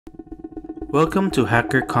Welcome to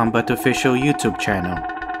Hacker Combat Official YouTube channel.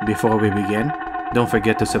 Before we begin, don't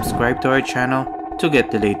forget to subscribe to our channel to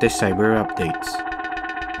get the latest cyber updates.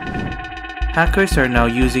 Hackers are now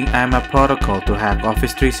using IMAP protocol to hack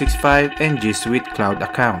Office 365 and G Suite cloud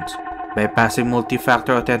accounts, bypassing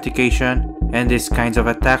multi-factor authentication, and these kinds of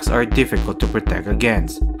attacks are difficult to protect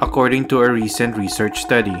against, according to a recent research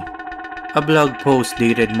study. A blog post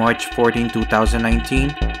dated March 14,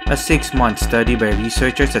 2019, a 6-month study by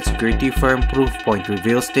researchers at security firm Proofpoint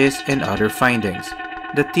reveals this and other findings.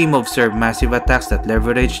 The team observed massive attacks that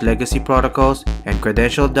leveraged legacy protocols and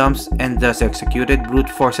credential dumps and thus executed brute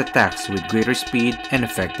force attacks with greater speed and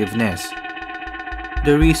effectiveness.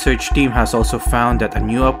 The research team has also found that a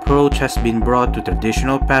new approach has been brought to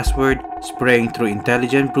traditional password spraying through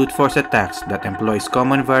intelligent brute force attacks that employs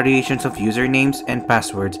common variations of usernames and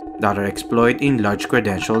passwords that are exploited in large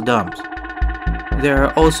credential dumps. There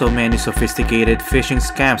are also many sophisticated phishing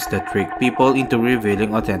scams that trick people into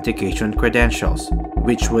revealing authentication credentials,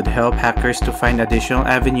 which would help hackers to find additional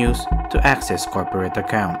avenues to access corporate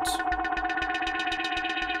accounts.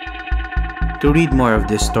 To read more of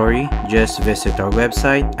this story, just visit our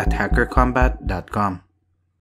website at hackercombat.com.